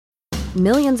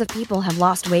Millions of people have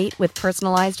lost weight with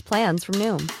personalized plans from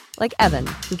Noom. Like Evan,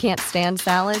 who can't stand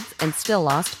salads and still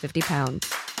lost 50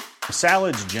 pounds.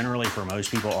 Salads generally for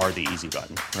most people are the easy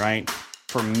button, right?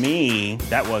 For me,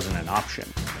 that wasn't an option.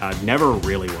 I never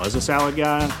really was a salad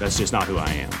guy. That's just not who I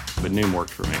am. But Noom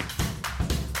worked for me.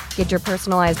 Get your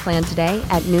personalized plan today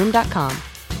at Noom.com.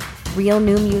 Real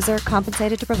Noom user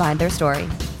compensated to provide their story.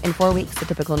 In 4 weeks, the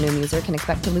typical Noom user can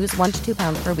expect to lose 1 to 2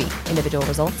 pounds per week. Individual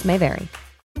results may vary.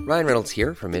 Ryan Reynolds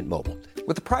here from Mint Mobile.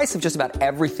 With the price of just about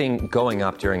everything going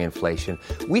up during inflation,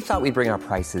 we thought we'd bring our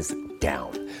prices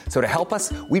down. So to help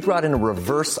us, we brought in a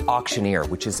reverse auctioneer,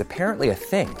 which is apparently a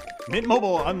thing. Mint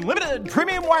Mobile Unlimited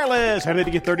Premium Wireless. How to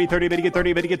get 30, 30, bit to get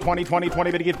 30, bit to get 20, 20,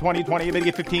 20, bit to get 20, 20, bit to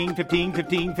get 15, 15,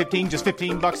 15, 15, just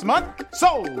 $15 a month?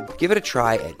 Sold! Give it a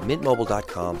try at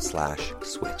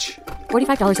mintmobile.com/switch.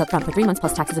 $45 up front for 3 months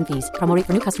plus taxes and fees. Promo rate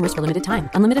for new customers for limited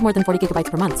time. Unlimited more than 40 gigabytes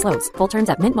per month. Slows full terms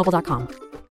at mintmobile.com.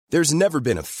 There's never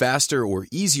been a faster or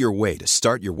easier way to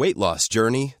start your weight loss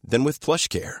journey than with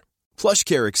PlushCare.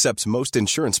 PlushCare accepts most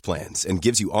insurance plans and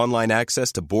gives you online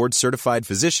access to board-certified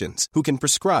physicians who can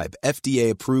prescribe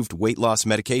FDA-approved weight loss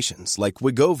medications like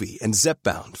Wegovy and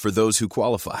Zepbound for those who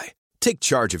qualify. Take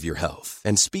charge of your health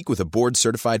and speak with a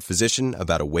board-certified physician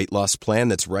about a weight loss plan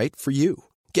that's right for you.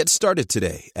 Get started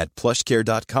today at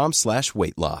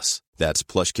plushcare.com/weight loss. That's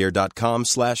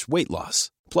plushcare.com/weight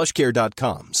loss.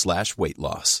 plushcare.com/weight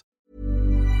loss.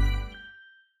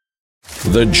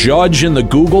 The judge in the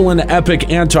Google and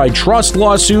Epic antitrust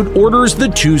lawsuit orders the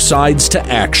two sides to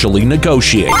actually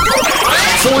negotiate.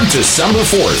 For December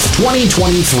 4th,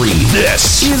 2023,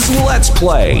 this is Let's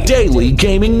Play Daily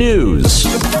Gaming News.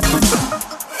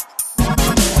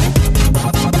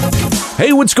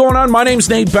 Hey, what's going on? My name's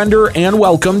Nate Bender, and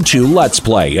welcome to Let's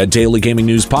Play, a daily gaming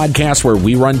news podcast where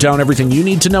we run down everything you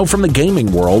need to know from the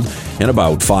gaming world in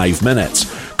about 5 minutes.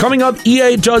 Coming up,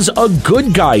 EA does a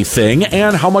good guy thing,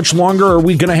 and how much longer are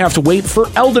we going to have to wait for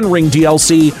Elden Ring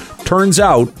DLC? Turns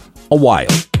out, a while.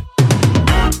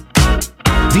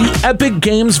 The Epic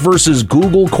Games versus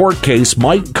Google court case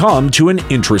might come to an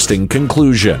interesting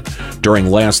conclusion. During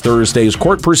last Thursday's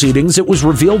court proceedings, it was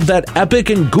revealed that Epic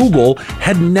and Google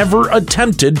had never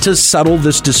attempted to settle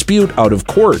this dispute out of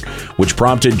court, which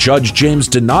prompted Judge James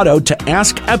Donato to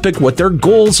ask Epic what their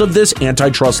goals of this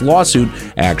antitrust lawsuit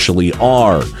actually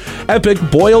are. Epic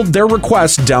boiled their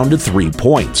request down to 3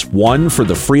 points. 1, for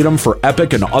the freedom for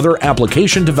Epic and other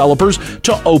application developers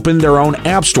to open their own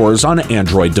app stores on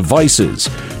Android devices.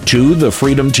 2, the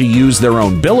freedom to use their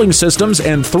own billing systems,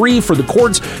 and 3, for the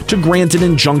courts to grant an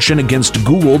injunction against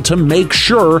Google to make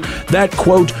sure that,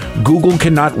 quote, Google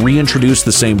cannot reintroduce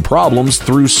the same problems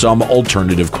through some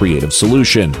alternative creative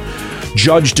solution.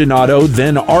 Judge Donato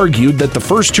then argued that the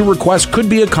first 2 requests could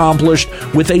be accomplished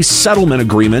with a settlement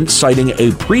agreement, citing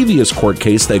a previous court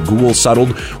case that Google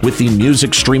settled with the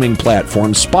music streaming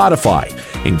platform Spotify.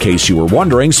 In case you were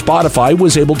wondering, Spotify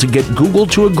was able to get Google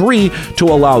to agree to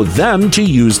allow them to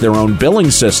use their own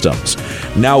billing systems.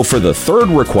 Now, for the 3rd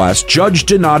request, Judge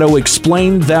Donato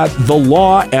explained that the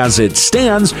law as it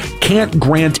stands can't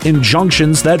grant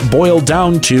injunctions that boil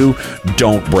down to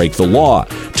don't break the law,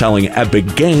 telling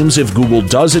Epic Games if Google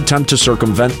does attempt to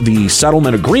circumvent the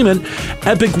settlement agreement,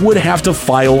 Epic would have to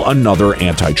file another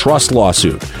antitrust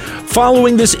lawsuit.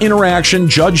 Following this interaction,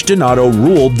 Judge Donato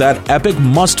ruled that Epic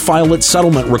must file its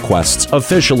settlement requests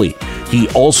officially. He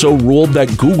also ruled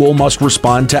that Google must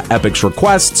respond to Epic's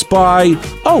requests by,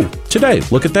 today.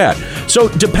 Look at that. So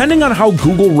depending on how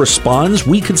Google responds,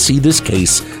 we could see this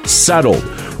case settled,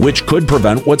 which could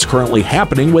prevent what's currently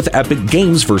happening with Epic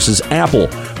Games versus Apple.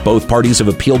 Both parties have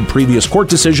appealed previous court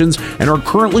decisions and are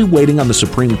currently waiting on the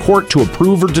Supreme Court to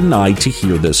approve or deny to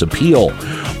hear this appeal.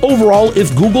 Overall,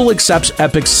 if Google accepts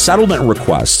Epic's settlement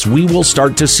requests, we will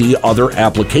start to see other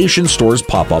application stores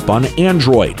pop up on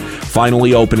Android,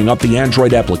 finally opening up the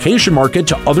Android application market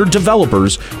to other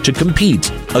developers to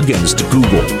compete against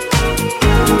Google.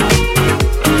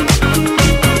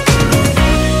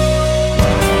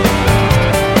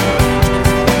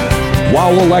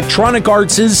 While Electronic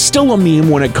Arts is still a meme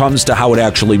when it comes to how it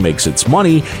actually makes its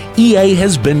money, EA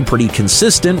has been pretty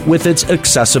consistent with its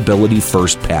accessibility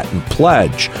first patent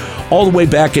pledge. All the way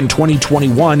back in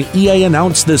 2021, EA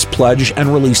announced this pledge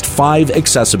and released 5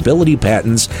 accessibility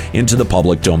patents into the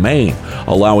public domain,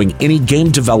 allowing any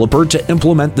game developer to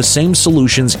implement the same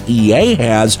solutions EA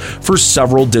has for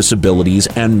several disabilities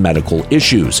and medical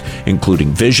issues,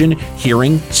 including vision,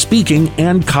 hearing, speaking,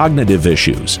 and cognitive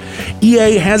issues.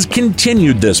 EA has continued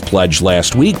continued this pledge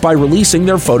last week by releasing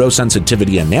their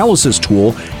photosensitivity analysis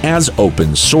tool as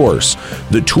open source.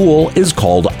 The tool is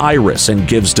called Iris and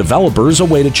gives developers a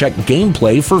way to check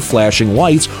gameplay for flashing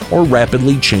lights or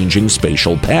rapidly changing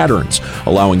spatial patterns,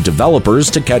 allowing developers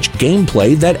to catch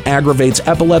gameplay that aggravates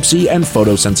epilepsy and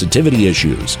photosensitivity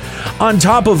issues. On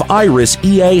top of Iris,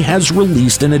 EA has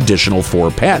released an additional 4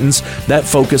 patents that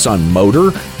focus on motor,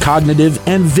 cognitive,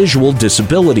 and visual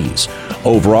disabilities.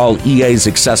 Overall, EA's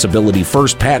Accessibility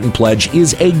First patent pledge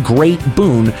is a great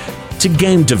boon to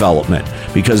game development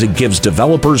because it gives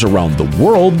developers around the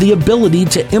world the ability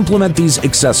to implement these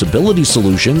accessibility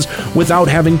solutions without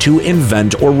having to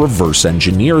invent or reverse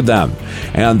engineer them.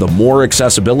 And the more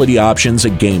accessibility options a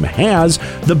game has,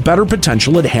 the better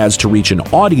potential it has to reach an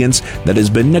audience that has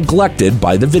been neglected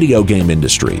by the video game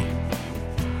industry.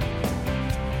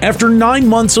 After 9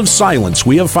 months of silence,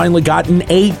 we have finally gotten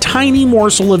a tiny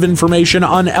morsel of information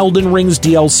on Elden Ring's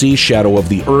DLC Shadow of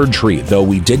the Erdtree, though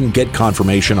we didn't get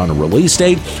confirmation on a release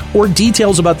date or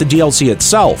details about the DLC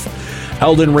itself.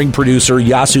 Elden Ring producer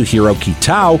Yasuhiro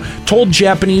Kitao told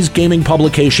Japanese gaming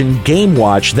publication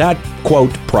GameWatch that,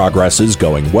 quote, progress is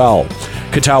going well.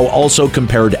 Kitao also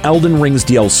compared Elden Ring's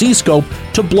DLC scope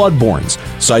to Bloodborne's,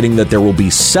 citing that there will be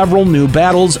several new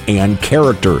battles and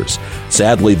characters.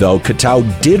 Sadly, though,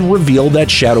 Kitao did reveal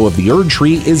that Shadow of the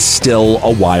Erdtree is still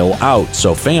a while out,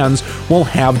 so fans will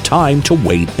have time to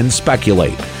wait and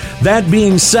speculate. That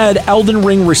being said, Elden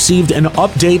Ring received an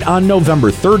update on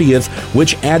November 30th,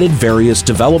 which added various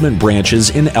development branches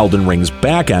in Elden Ring's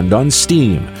backend on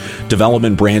Steam.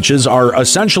 Development branches are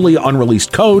essentially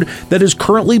unreleased code that is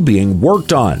currently being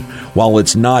worked on. While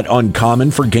it's not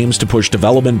uncommon for games to push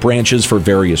development branches for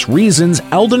various reasons,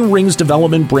 Elden Ring's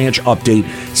development branch update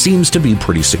seems to be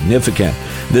pretty significant.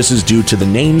 This is due to the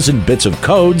names and bits of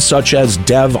code such as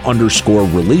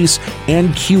dev_release and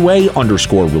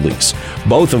QA_release,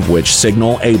 both of which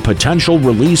signal a potential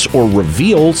release or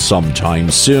reveal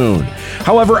sometime soon.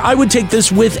 However, I would take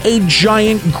this with a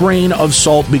giant grain of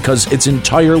salt because it's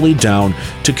entirely down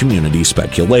to community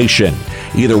speculation.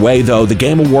 Either way, though, the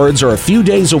Game Awards are a few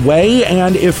days away,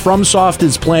 and if FromSoft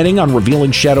is planning on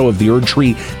revealing Shadow of the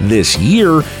Erdtree this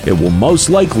year, it will most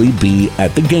likely be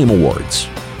at the Game Awards.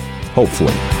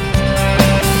 Hopefully.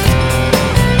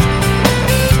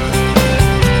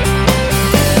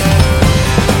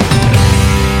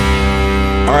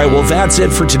 All right, well, that's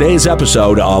it for today's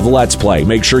episode of Let's Play.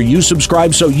 Make sure you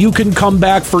subscribe so you can come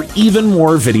back for even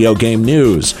more video game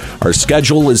news. Our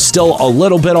schedule is still a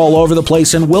little bit all over the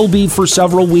place and will be for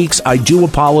several weeks. I do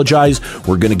apologize.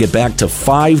 We're going to get back to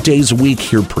 5 days a week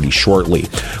here pretty shortly.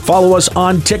 Follow us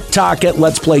on TikTok at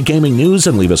Let's Play Gaming News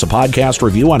and leave us a podcast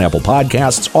review on Apple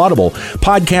Podcasts, Audible,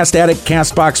 Podcast Addict,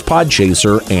 CastBox,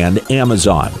 Podchaser, and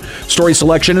Amazon. Story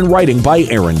selection and writing by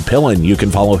Aaron Pillen. You can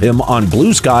follow him on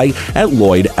Blue Sky at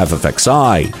Lloyd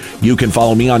FFXI. You can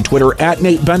follow me on Twitter at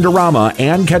Nate Benderama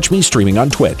and catch me streaming on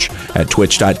Twitch at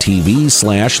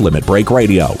twitch.tv/Limit Break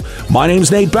Radio. My name's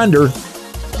Nate Bender.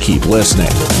 Keep listening.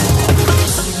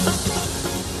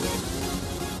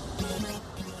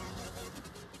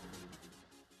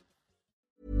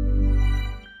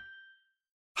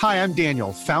 Hi, I'm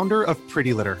Daniel, founder of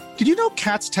Pretty Litter. Did you know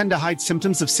cats tend to hide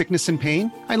symptoms of sickness and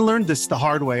pain? I learned this the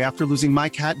hard way after losing my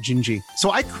cat, Gingy. So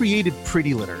I created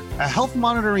Pretty Litter, a health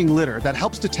monitoring litter that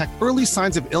helps detect early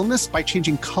signs of illness by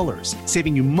changing colors,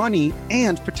 saving you money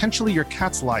and potentially your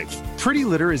cat's life. Pretty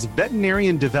Litter is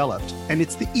veterinarian developed, and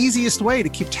it's the easiest way to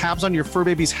keep tabs on your fur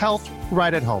baby's health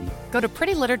right at home. Go to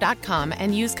prettylitter.com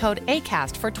and use code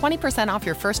ACAST for 20% off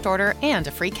your first order and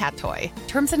a free cat toy.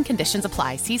 Terms and conditions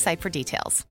apply. See site for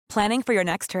details. Planning for your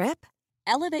next trip?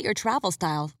 Elevate your travel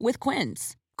style with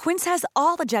Quince. Quince has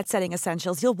all the jet-setting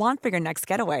essentials you'll want for your next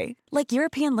getaway, like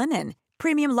European linen,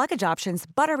 premium luggage options,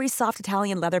 buttery soft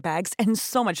Italian leather bags, and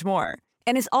so much more.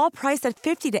 And is all priced at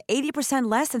 50 to 80%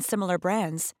 less than similar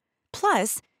brands.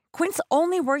 Plus, Quince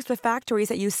only works with factories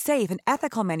that use safe and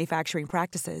ethical manufacturing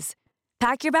practices.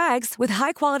 Pack your bags with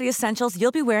high-quality essentials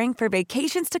you'll be wearing for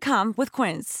vacations to come with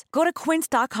Quince. Go to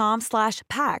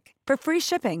quince.com/pack for free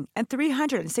shipping and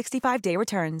 365-day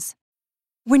returns.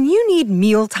 When you need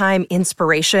mealtime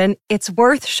inspiration, it's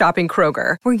worth shopping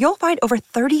Kroger, where you'll find over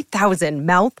 30,000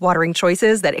 mouth-watering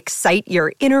choices that excite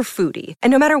your inner foodie. And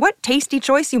no matter what tasty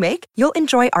choice you make, you'll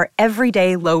enjoy our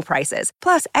everyday low prices,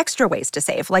 plus extra ways to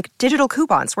save, like digital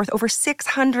coupons worth over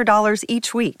 $600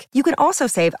 each week. You can also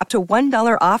save up to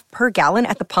 $1 off per gallon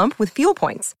at the pump with fuel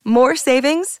points. More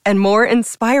savings and more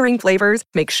inspiring flavors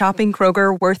make shopping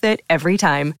Kroger worth it every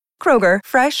time. Kroger,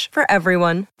 fresh for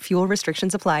everyone. Fuel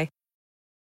restrictions apply.